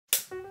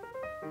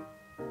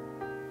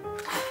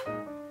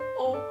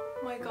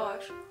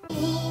gosh.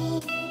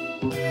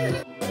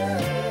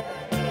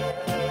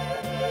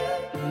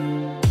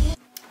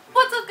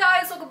 What's up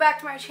guys, welcome back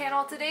to my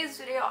channel. Today's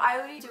video I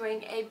will be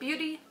doing a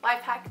beauty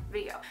life hack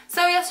video.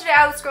 So yesterday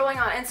I was scrolling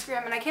on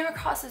Instagram and I came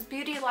across this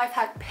beauty life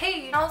hack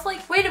page and I was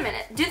like, wait a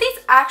minute, do these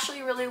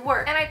actually really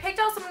work? And I picked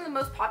out some of the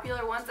most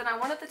popular ones and I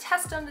wanted to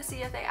test them to see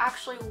if they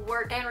actually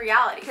work in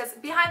reality, because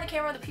behind the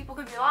camera the people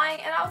could be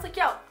lying, and I was like,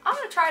 yo, I'm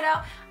gonna try it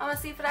out. I'm gonna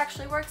see if it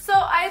actually works. So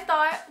I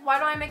thought, why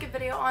don't I make a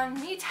video on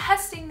me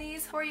testing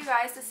these for you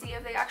guys to see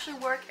if they actually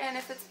work and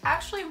if it's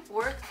actually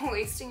worth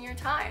wasting your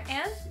time.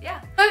 And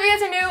yeah. So if you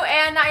guys are new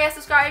and not yet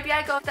subscribed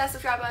yet, go hit that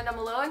subscribe button down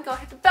below and go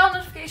hit the bell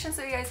notification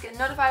so you guys get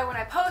notified when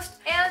I post.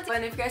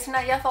 And if you guys are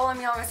not yet following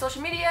me on my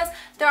social medias,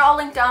 they're all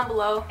linked down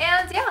below.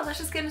 And yeah, let's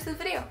just get into the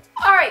video.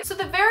 Alright, so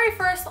the very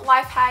first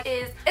life hack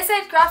is, it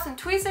said grab some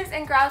tweezers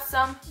and grab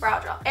some brow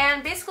gel.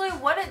 And basically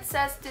what it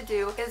says to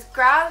do is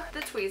grab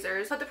the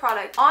tweezers, put the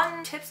product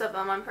on tips of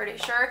them, I'm pretty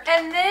sure,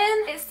 and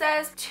then it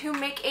says to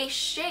make a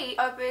shape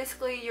of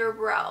basically your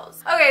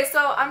brows. Okay,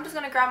 so I'm just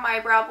gonna grab my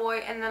brow boy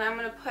and then I'm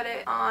gonna put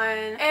it on,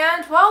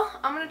 and well,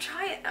 I'm gonna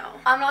try it now.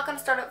 I'm not gonna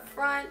start up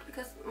front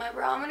because my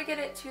brow, I'm gonna get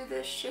it to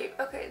this shape.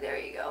 Okay, there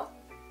you go.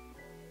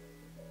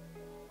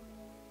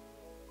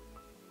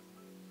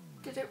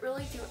 Did it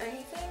really do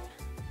anything?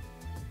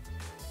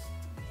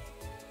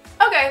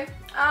 Okay,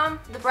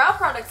 the brow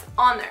product's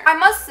on there. I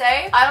must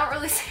say, I don't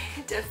really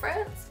see a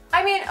difference.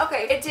 I mean,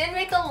 okay, it did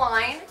make a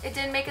line. It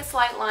did make a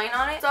slight line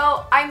on it.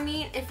 So, I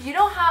mean, if you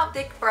don't have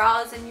thick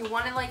brows and you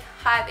want to like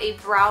have a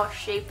brow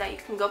shape that you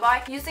can go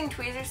by, using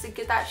tweezers to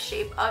get that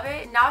shape of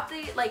it, not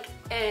the like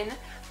in,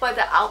 but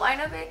the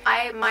outline of it,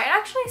 I might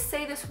actually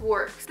say this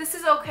works. This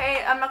is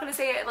okay. I'm not gonna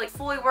say it like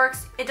fully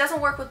works. It doesn't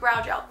work with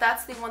brow gel.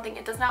 That's the one thing.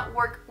 It does not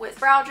work with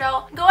brow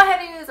gel. Go ahead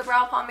and use a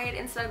brow pomade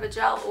instead of a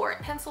gel or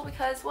a pencil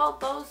because, well,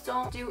 those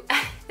don't do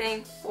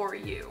anything for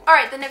you. All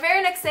right, then the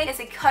very next thing is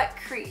a cut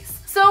crease.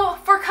 So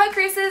for cut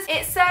creases,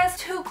 it says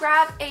to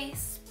grab a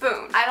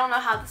spoon. I don't know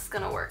how this is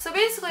gonna work. So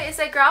basically it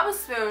said grab a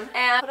spoon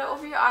and put it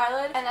over your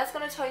eyelid, and that's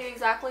gonna tell you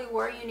exactly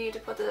where you need to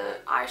put the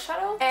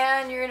eyeshadow,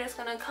 and you're just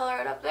gonna color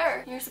it up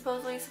there. You're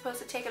supposedly supposed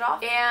to take it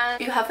off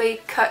and you have a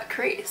cut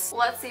crease.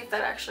 Let's see if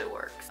that actually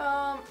works.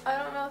 I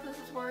don't know if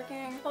this is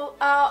working. Oh,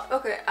 ow,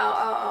 okay, ow,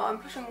 ow, ow. I'm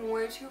pushing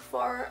way too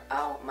far.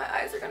 Ow, my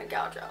eyes are gonna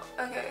gouge out.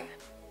 Okay.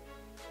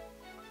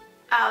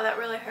 Ow, that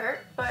really hurt,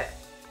 but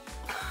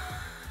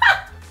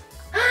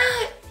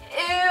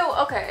ew,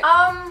 okay.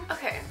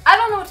 Okay. I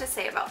don't know what to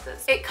say about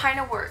this. It kind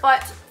of worked,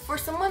 but for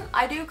someone,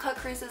 I do cut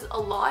creases a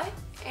lot,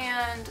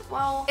 and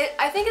well,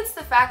 I think it's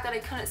the fact that I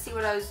couldn't see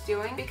what I was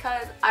doing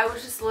because I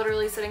was just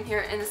literally sitting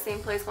here in the same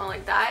place going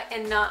like that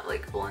and not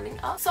like blending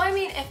up. So I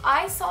mean, if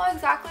I saw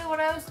exactly what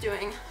I was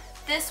doing,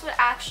 this would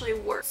actually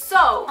work.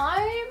 So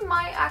I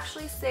might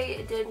actually say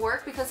it did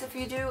work, because if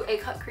you do a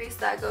cut crease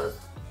that goes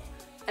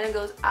and it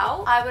goes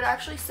out, I would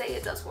actually say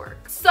it does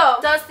work. So,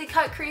 does the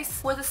cut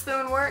crease with a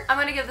spoon work? I'm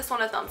gonna give this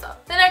one a thumbs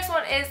up. The next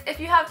one is, if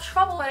you have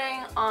trouble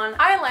putting on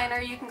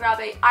eyeliner, you can grab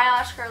a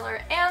eyelash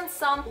curler and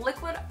some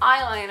liquid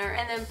eyeliner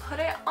and then put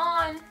it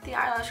on the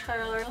eyelash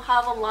curler. You'll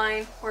have a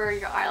line where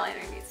your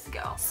eyeliner needs to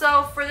go.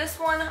 So for this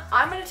one,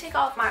 I'm gonna take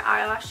off my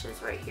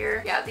eyelashes right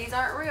here. Yeah, these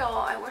aren't real.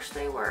 I wish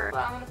they were,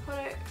 but I'm gonna put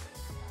it.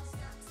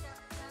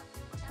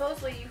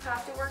 Supposedly you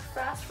have to work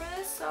fast for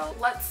this, so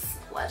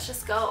let's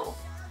just go.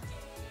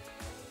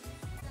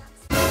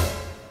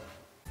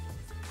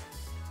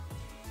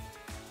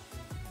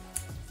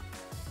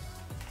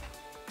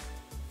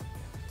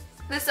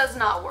 This does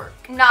not work.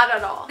 Not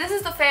at all. This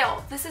is the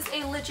fail. This is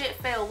a legit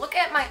fail. Look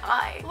at my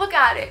eye. Look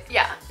at it.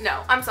 Yeah,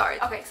 no, I'm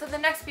sorry. Okay, so the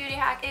next beauty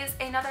hack is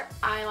another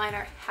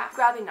eyeliner hack.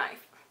 Grab a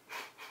knife.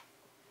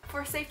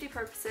 For safety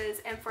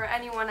purposes and for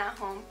anyone at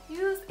home,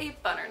 use a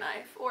butter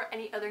knife or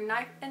any other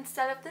knife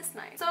instead of this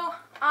knife. So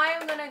I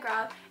am gonna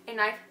grab a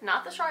knife,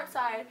 not the sharp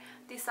side,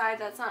 the side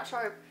that's not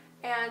sharp,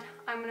 and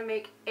I'm gonna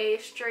make a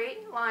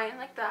straight line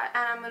like that,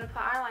 and I'm gonna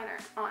put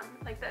eyeliner on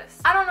like this.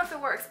 I don't know if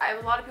it works.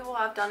 A lot of people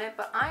have done it,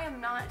 but I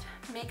am not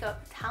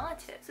makeup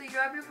talented. So you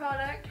grab your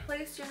product,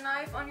 place your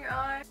knife on your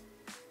eye.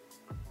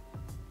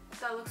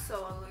 That looks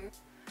so ugly.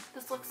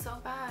 This looks so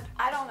bad.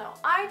 I don't know.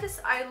 I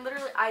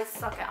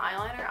suck at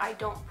eyeliner. I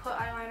don't put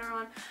eyeliner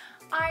on.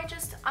 I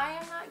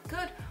am not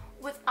good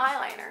with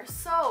eyeliner.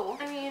 So,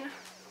 I mean,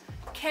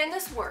 can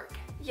this work?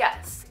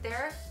 Yes.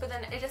 There, but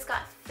then it just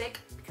got thick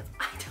because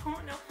I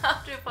don't know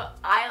how to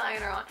put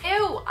eyeliner on.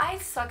 Ew, I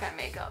suck at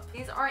makeup.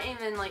 These aren't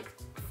even like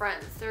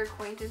friends. They're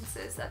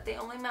acquaintances that they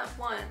only met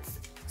once.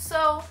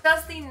 So,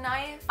 does the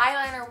knife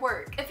eyeliner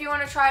work? If you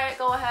want to try it,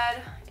 go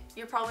ahead.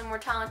 You're probably more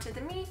talented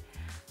than me,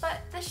 but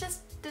this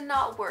just did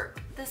not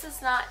work. This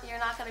is not, you're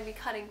not going to be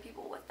cutting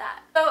people with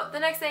that. So the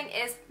next thing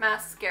is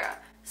mascara.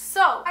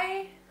 So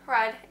I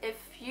read if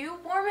you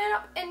warm it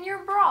up in your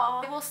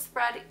bra, it will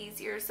spread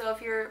easier. So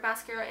if your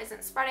mascara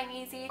isn't spreading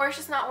easy or it's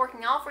just not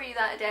working out for you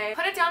that day,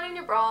 put it down in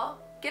your bra,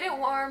 get it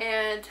warm,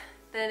 and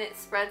then it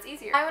spreads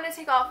easier. I'm going to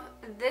take off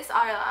this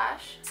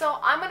eyelash. So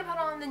I'm going to put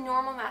on the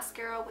normal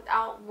mascara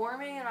without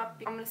warming it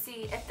up. I'm going to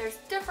see if there's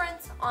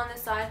difference on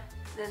this side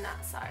than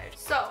that side.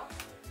 So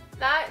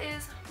that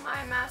is my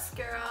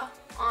mascara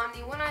on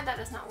the one eye that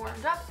is not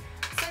warmed up.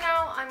 So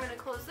now I'm gonna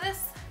close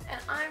this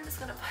and I'm just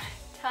gonna put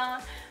it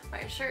down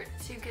my shirt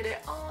to get it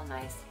all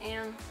nice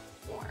and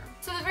warm.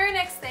 So the very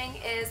next thing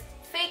is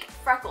fake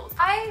freckles.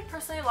 I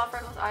personally love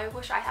freckles. I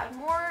wish I had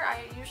more.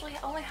 I usually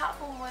only have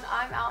them when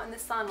I'm out in the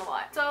sun a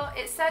lot. So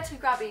it said to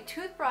grab a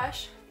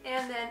toothbrush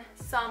and then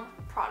some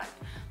product.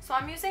 So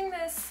I'm using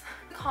this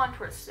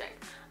contour stick.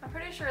 I'm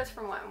pretty sure it's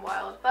from Wet n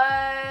Wild,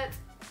 but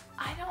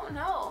I don't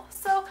know.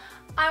 So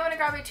I'm gonna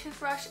grab a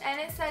toothbrush and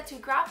it said to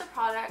grab the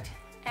product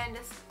and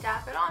just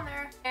dab it on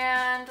there.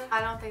 And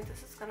I don't think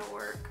this is gonna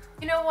work.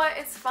 You know what?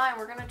 It's fine.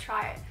 We're gonna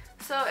try it.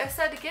 So it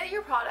said to get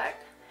your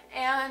product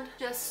and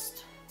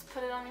just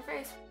put it on your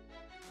face.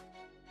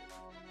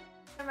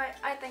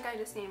 I think I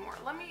just need more.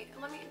 Let me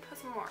put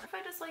some more. If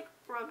I just like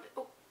rubbed it,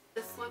 oh,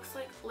 this looks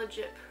like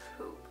legit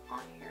poop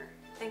on here.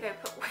 I think I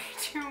put way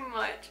too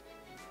much.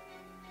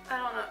 I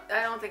don't know.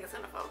 I don't think it's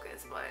gonna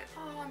focus, but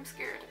oh, I'm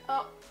scared.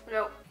 Oh,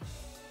 no.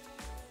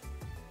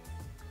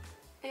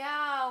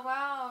 Yeah,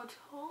 wow,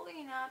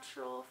 totally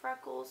natural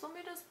freckles. Let me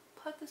just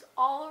put this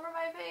all over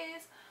my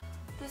face.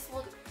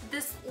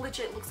 This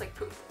legit looks like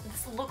poop.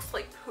 This looks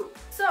like poop.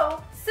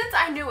 So, since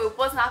I knew it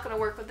was not gonna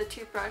work with the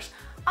toothbrush,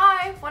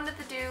 I wanted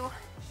to do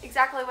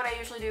exactly what I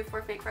usually do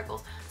for fake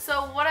freckles.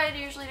 So what I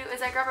usually do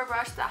is I grab a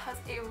brush that has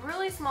a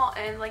really small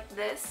end like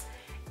this,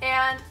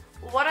 and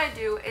what I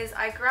do is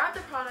I grab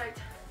the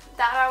product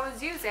that I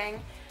was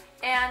using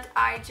and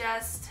I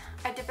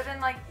dip it in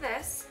like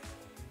this,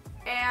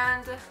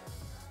 and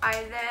I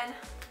then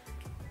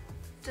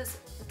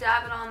just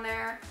dab it on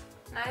there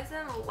nice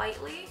and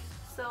lightly,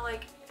 so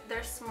like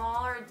they're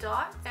smaller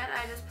dots, and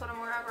I just put them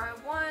wherever I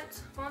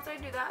want. Once I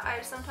do that,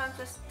 I sometimes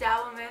just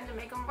dab them in to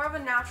make them more of a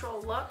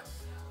natural look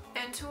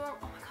into them.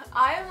 Oh my god,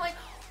 I am like,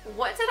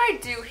 what did I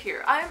do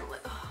here? I'm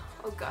like,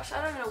 oh gosh, I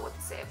don't even know what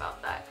to say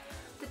about that.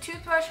 The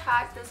toothbrush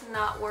hack does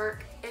not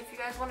work. If you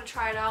guys want to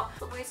try it out,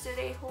 I wasted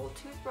a whole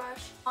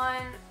toothbrush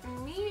on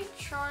me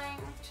trying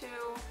to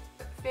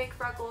put fake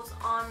freckles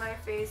on my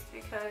face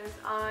because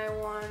I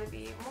want to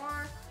be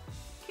more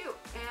cute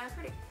and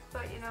pretty.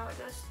 But you know,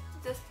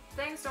 just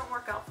things don't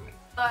work out for me.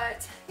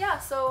 But yeah,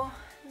 so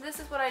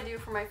this is what I do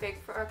for my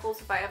fake freckles.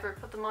 If I ever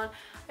put them on,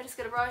 I just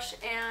get a brush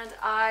and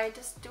I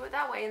just do it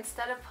that way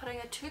instead of putting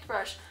a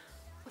toothbrush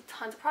with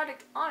tons of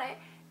product on it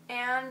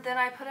and then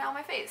I put it on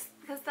my face,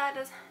 because that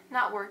does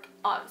not work,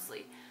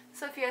 obviously.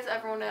 So if you guys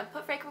ever want to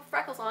put fake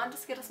freckles on,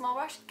 just get a small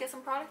brush, get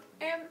some product,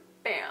 and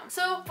bam.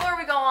 So before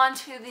we go on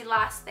to the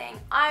last thing,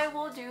 I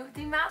will do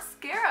the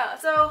mascara.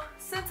 So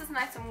since it's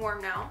nice and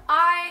warm now,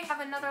 I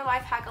have another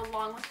life hack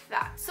along with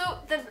that. So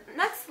the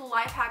next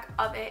life hack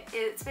of it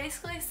is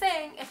basically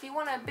saying if you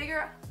want a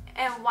bigger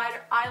and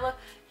wider eye look,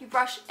 you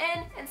brush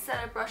in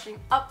instead of brushing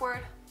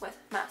upward with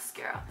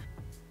mascara.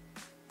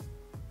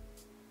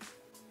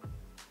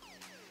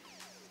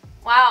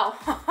 Wow.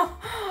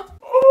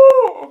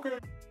 Oh, okay.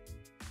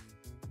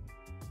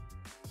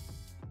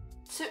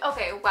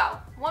 Okay,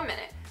 wow, 1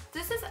 minute.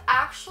 This is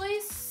actually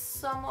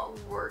somewhat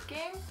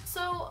working.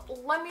 So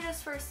let me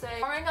just first say,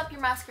 warming up your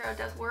mascara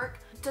does work.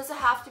 Does it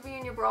have to be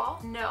in your bra?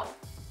 No.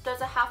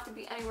 Does it have to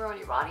be anywhere on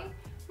your body?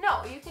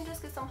 No, you can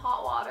just get some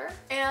hot water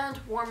and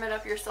warm it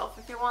up yourself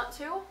if you want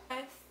to.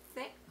 I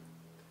think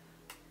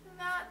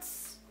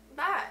that's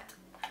that.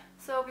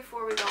 So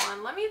before we go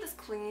on, let me just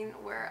clean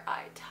where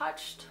I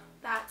touched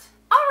that.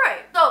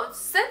 Alright, so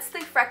since the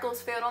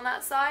freckles failed on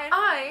that side,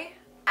 I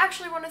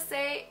actually want to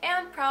say,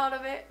 and proud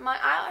of it, my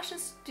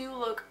eyelashes do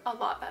look a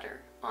lot better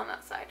on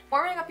that side.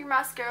 Warming up your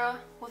mascara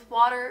with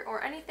water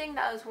or anything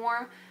that is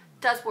warm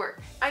does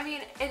work. I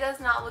mean, it does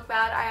not look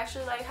bad. I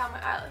actually like how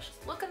my eyelashes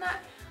look in that.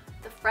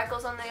 The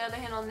freckles on the other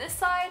hand on this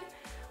side,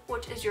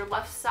 which is your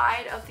left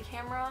side of the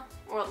camera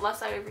or left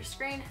side of your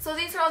screen. So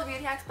these are all the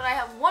beauty hacks, but I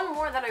have one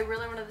more that I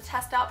really wanted to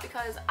test out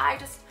because I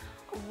just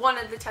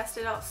wanted to test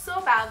it out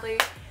so badly,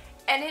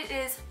 and it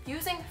is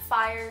using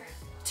fire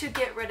to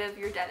get rid of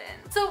your dead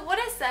ends. So what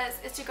it says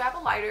is to grab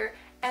a lighter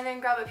and then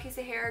grab a piece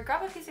of hair.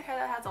 Grab a piece of hair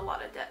that has a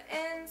lot of dead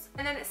ends,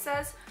 and then it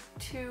says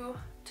to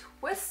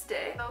twist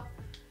it. So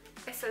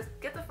it says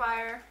get the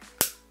fire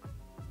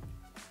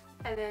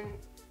and then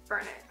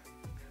burn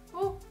it.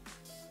 Ooh.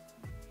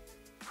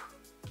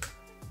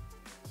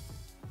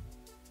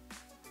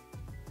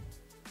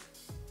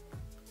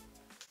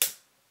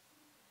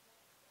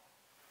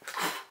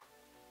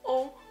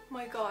 Oh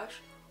my gosh.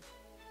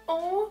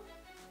 Oh.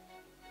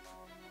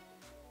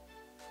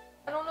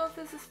 I don't know if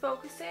this is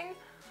focusing,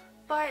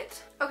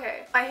 but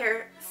okay, my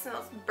hair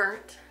smells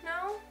burnt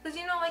now. Because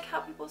you know, like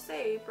how people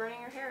say burning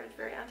your hair is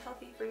very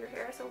unhealthy for your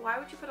hair, so why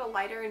would you put a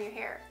lighter in your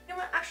hair? You know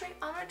what, actually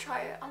I'm gonna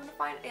try it. I'm gonna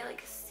find a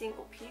like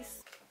single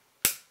piece.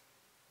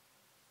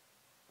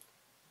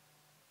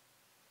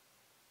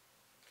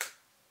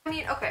 I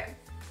mean, okay,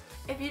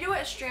 if you do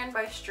it strand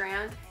by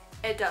strand,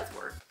 it does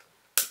work.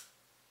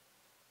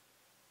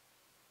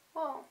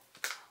 Whoa.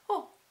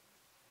 Oh.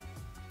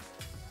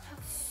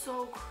 That's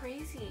so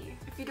crazy.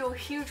 If you do a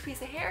huge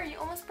piece of hair, you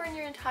almost burn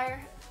your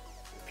entire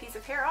piece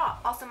of hair off.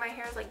 Also, my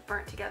hair is like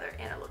burnt together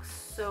and it looks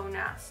so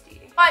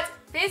nasty. But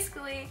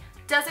basically,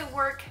 does it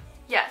work?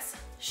 Yes.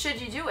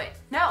 Should you do it?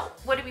 No.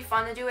 Would it be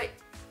fun to do it?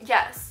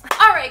 Yes.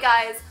 Alright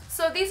guys,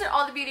 so these are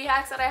all the beauty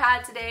hacks that I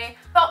had today.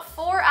 About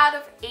 4 out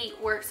of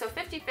 8 worked, so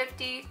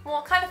 50-50,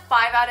 well kind of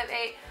 5 out of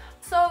 8.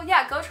 So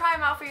yeah, go try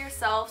them out for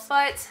yourselves.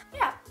 But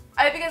yeah,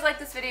 I hope you guys like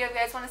this video. If you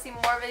guys want to see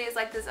more videos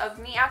like this of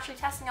me actually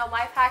testing out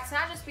life hacks,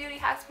 not just beauty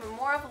hacks, but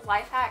more of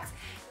life hacks,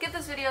 give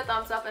this video a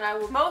thumbs up and I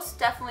will most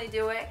definitely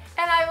do it.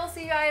 And I will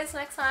see you guys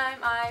next time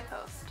I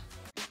post.